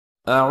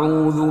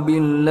أعوذ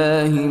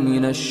بالله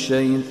من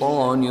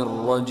الشيطان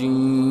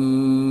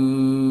الرجيم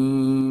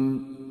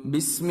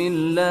بسم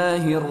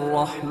الله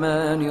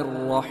الرحمن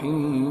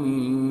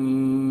الرحيم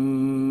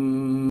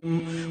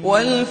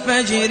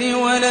والفجر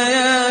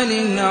وليال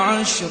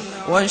عشر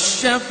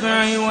والشفع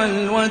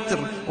والوتر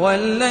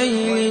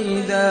والليل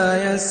إذا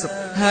يسر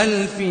هل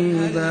في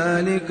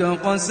ذلك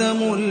قسم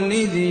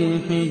لذي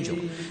حجر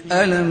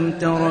ألم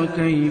تر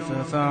كيف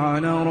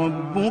فعل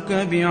ربك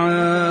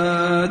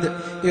بعاد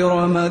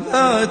إرم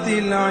ذات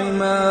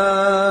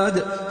العماد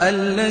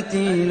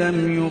التي لم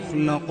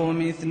يخلق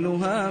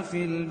مثلها في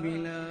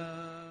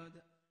البلاد।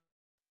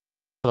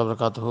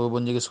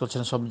 বোন জিজ্ঞেস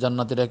করছেন, সব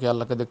জান্নাতীরা কি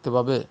আল্লাহকে দেখতে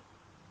পাবে?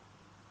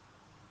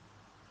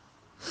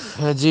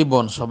 হ্যাঁ জি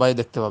বোন, সবাই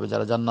দেখতে পাবে।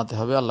 যারা জান্নাতে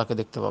হবে আল্লাহকে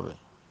দেখতে পাবে।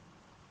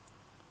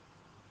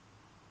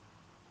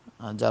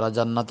 যারা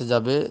জান্নাতে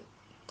যাবে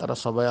তারা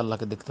সবাই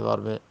আল্লাহকে দেখতে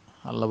পারবে।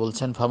 আল্লাহ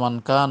বলছেন, ফামান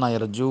কানা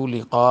ইয়ারজু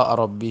লিকা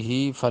রাব্বিহি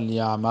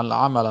ফালইয়ামাল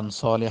আমালান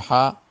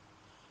সলিহা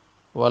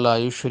ওয়ালা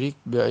ইউশরিক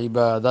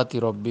বিইবাদাতি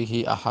রাব্বিহি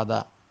আহাদা।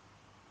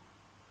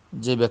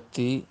 যে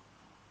ব্যক্তি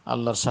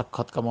আল্লাহর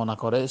সাক্ষাৎ কামনা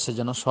করে সে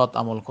যেন সৎ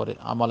আমল করে,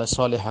 আমালে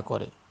সলিহা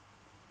করে,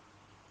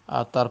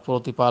 আর তার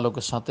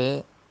প্রতিপালকের সাথে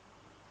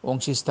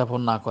অংশী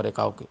স্থাপন না করে,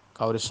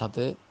 কাউরের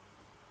সাথে,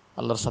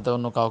 আল্লাহর সাথে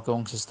অন্য কাউকে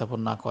অংশী স্থাপন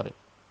না করে।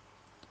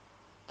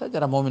 তাই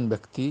যারা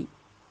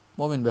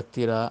মুমিন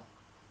ব্যক্তিরা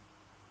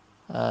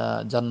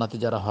জান্নাতি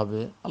যারা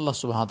হবে আল্লাহ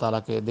সুবহানাহু ওয়া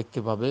তাআলাকে দেখতে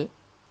পাবে,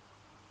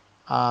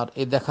 আর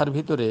এই দেখার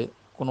ভিতরে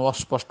কোনো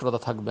অস্পষ্টতা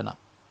থাকবে না।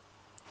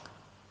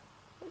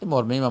 এই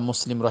মর্মে ইমাম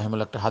মুসলিম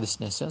রাহিমাহুল্লাহ একটা হাদিস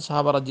নিয়েছেন।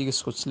 সাহাবারা জিজ্ঞেস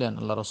করছিলেন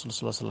আল্লাহ রাসূল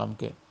সাল্লাল্লাহু আলাইহি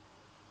সাল্লামকে,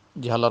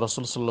 যে আল্লাহ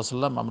রাসূল সাল্লাল্লাহু আলাইহি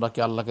সাল্লাম, আমরা কি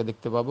আল্লাহকে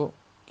দেখতে পাবো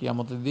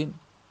কিয়ামতের দিন?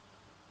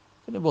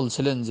 তিনি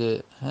বলছিলেন যে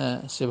হ্যাঁ,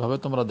 সেভাবে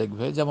তোমরা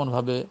দেখবে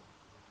যেমনভাবে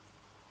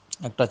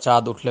একটা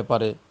চাঁদ উঠলে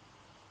পারে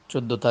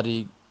 14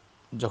 তারিখ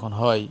যখন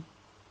হয়,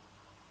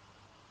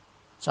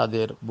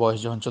 চাঁদের বয়স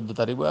যখন 14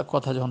 তারিখ বা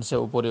কথা যখন সে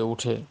উপরে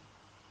উঠে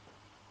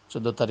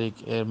 14 তারিখ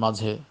এর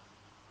মাঝে,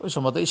 ওই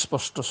সময়তে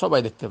স্পষ্ট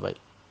সবাই দেখতে পায়।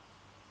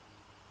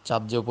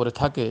 চাঁদ যে উপরে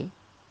থাকে,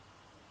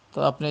 তো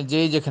আপনি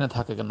যেই যেখানে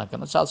থাকে না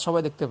কেন চাঁদ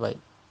সবাই দেখতে পায়।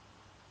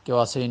 কেউ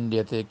আছে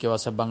ইন্ডিয়াতে, কেউ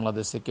আছে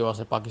বাংলাদেশে, কেউ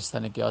আছে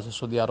পাকিস্তানে, কেউ আছে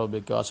সৌদি আরবে,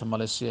 কেউ আছে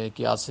মালয়েশিয়ায়,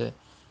 কেউ আছে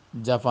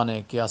জাপানে,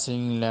 কে আছে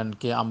ইংল্যান্ড,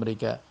 কে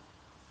আমেরিকা,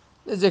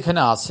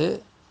 যেখানে আছে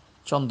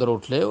চন্দ্র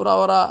উঠলে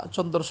ওরা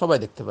চন্দ্র সবাই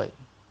দেখতে পায়।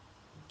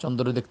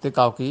 চন্দ্র দেখতে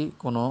কাউকেই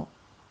কোনো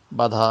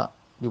বাধা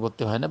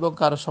বিপত্তি হয় না এবং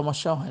কারো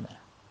সমস্যাও হয় না।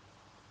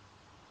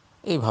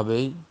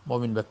 এইভাবেই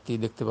মুমিন ব্যক্তি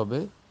দেখতে পাবে।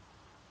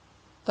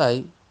 তাই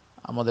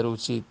আমাদের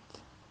উচিত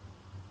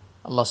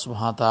আল্লাহ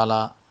সুবহানাহু ওয়া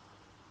তাআলা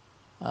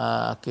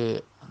কে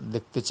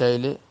দেখতে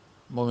চাইলে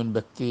মুমিন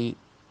ব্যক্তি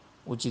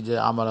উচিত যে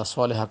আমালা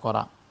সলেহা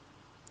করা।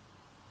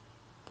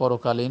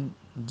 পরকালীন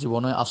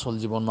জীবনে আসল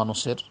জীবন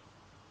মানুষের,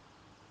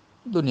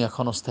 দুনিয়া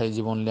ক্ষণস্থায়ী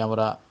জীবন নিয়ে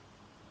আমরা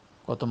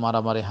কত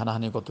মারামারি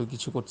হানাহানি কত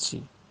কিছু করছি,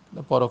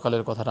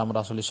 পরকালের কথাটা আমরা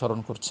আসলে স্মরণ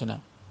করছি না।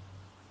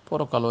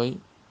 পরকালই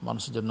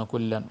মানুষের জন্য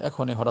কল্যাণ।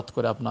 এখনই হঠাৎ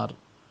করে আপনার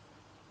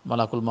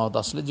মালাকুল মাউত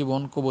আসলে,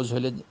 জীবন কবজ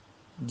হইলে,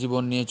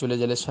 জীবন নিয়ে চলে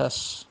গেলে শেষ,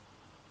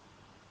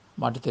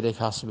 মাটিতে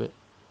রেখে আসবে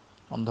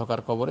অন্ধকার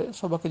কবরে,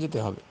 সবাইকে যেতে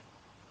হবে।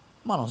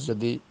 মানুষ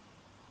যদি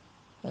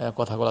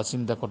কথাগুলো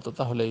চিন্তা করতো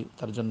তাহলেই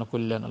তার জন্য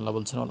কল্যাণ। আল্লাহ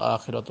বলছেন, আল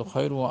আখিরাতু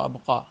খায়রু ওয়া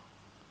আবকা।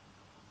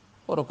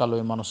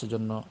 পরকালই মানুষের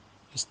জন্য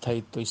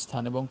স্থায়িত্ব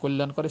স্থান এবং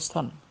কল্যাণকর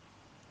স্থান।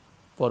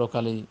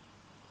 পরকালেই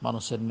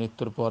মানুষের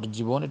মৃত্যুর পর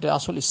জীবন, এটা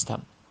আসল স্থান,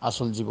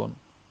 আসল জীবন।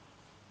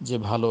 যে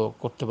ভালো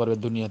করতে পারবে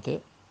দুনিয়াতে,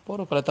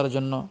 পরকালে তার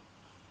জন্য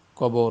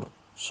কবর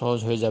সহজ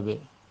হয়ে যাবে।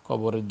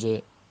 কবরের যে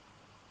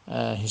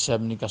হিসাব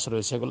নিকাশ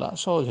রয়েছে এগুলো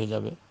সহজ হয়ে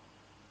যাবে।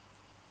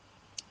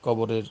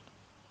 কবরের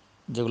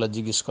যেগুলো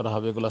জিজ্ঞেস করা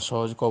হবে এগুলো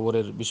সহজ,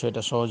 কবরের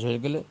বিষয়টা সহজ হয়ে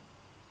গেলে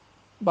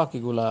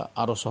বাকিগুলা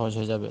আরও সহজ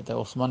হয়ে যাবে। তাই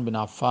ওসমান বিন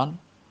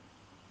আফফানকে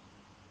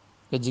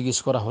জিজ্ঞেস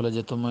করা হলে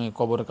যে তুমি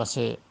কবরের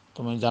কাছে,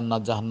 তুমি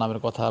জান্নাত জাহান্নামের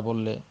কথা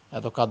বললে,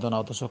 এত কাঁদো না,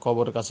 অথচ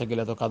কবরের কাছে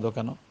গেলে এত কাঁদো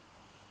কেন?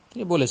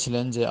 তিনি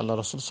বলেছিলেন যে আল্লাহ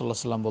রাসূল সাল্লাল্লাহু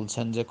আলাইহি সাল্লাম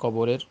বলছেন যে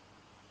কবরের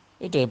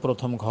এটাই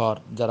প্রথম ঘর,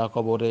 যারা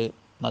কবরে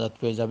নাজাত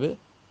পেয়ে যাবে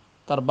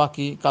তার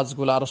বাকি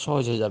কাজগুলো আরও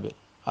সহজ হয়ে যাবে।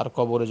 আর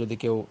কবরে যদি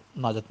কেউ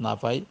নাজাত না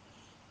পায়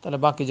তাহলে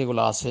বাকি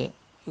যেগুলো আছে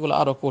এগুলো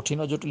আরও কঠিন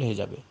ও জটিল হয়ে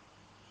যাবে,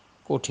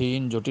 কঠিন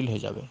জটিল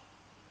হয়ে যাবে।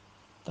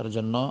 তার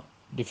জন্য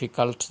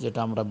ডিফিকাল্ট যেটা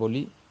আমরা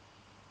বলি,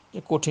 যে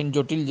কঠিন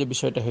জটিল যে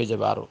বিষয়টা হয়ে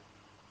যাবে আরও।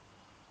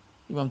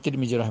 ইমাম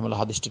তিরমিজি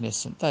রাহিমাহুল্লাহ হাদিসটি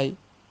নিয়েছেন। তাই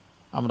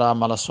আমরা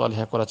আমালা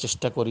সালেহা করার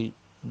চেষ্টা করি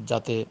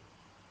যাতে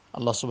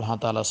আল্লাহ সুবহানাহু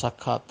ওয়া তাআলা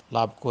সাক্ষাৎ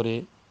লাভ করে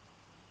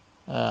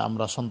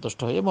আমরা সন্তুষ্ট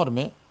হই। এ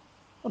মর্মে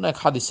অনেক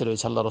হাদিসে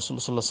রয়েছে। আল্লাহ রাসূল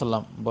সাল্লাল্লাহু আলাইহি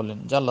সাল্লাম বলেন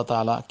যে আল্লাহ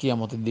তাআলা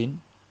কিয়ামতের দিন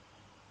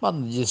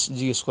বান্দা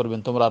জিজ্ঞেস করবেন,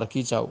 তোমরা আর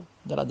কী চাও?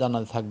 যারা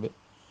জান্নাতে থাকবে,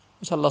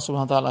 আল্লাহ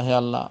সুবহানাহু ওয়া তাআলা, হে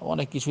আল্লাহ,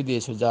 অনেক কিছু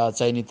দিয়েছে, যা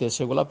চাই নিতে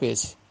সেগুলো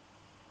পেয়েছে,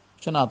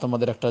 না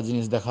তোমাদের একটা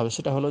জিনিস দেখাবে,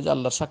 সেটা হলো যে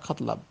আল্লাহর সাক্ষাৎ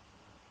লাভ।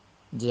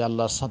 যে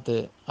আল্লাহর সাথে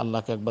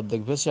আল্লাহকে একবার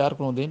দেখবে সে আর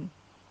কোনো দিন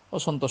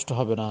অসন্তুষ্ট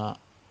হবে না।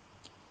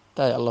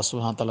 তাই আল্লাহ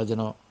সুবহানাহু ওয়া তাআলা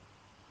যেন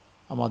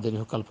আমাদের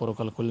ইহকাল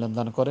পরকাল কল্যাণ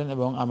দান করেন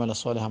এবং আমাল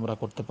সালেহ আমরা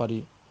করতে পারি।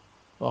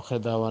 ওয়া আখিরু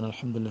দাওয়ানা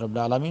আলহামদুলিল্লাহি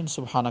রাব্বিল আলামিন।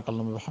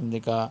 সুবহানাকাল্লাহুম্মা ওয়া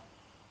বিহামদিকা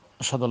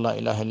আশহাদু আল্লা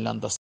ইলাহা ইল্লা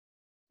আনতা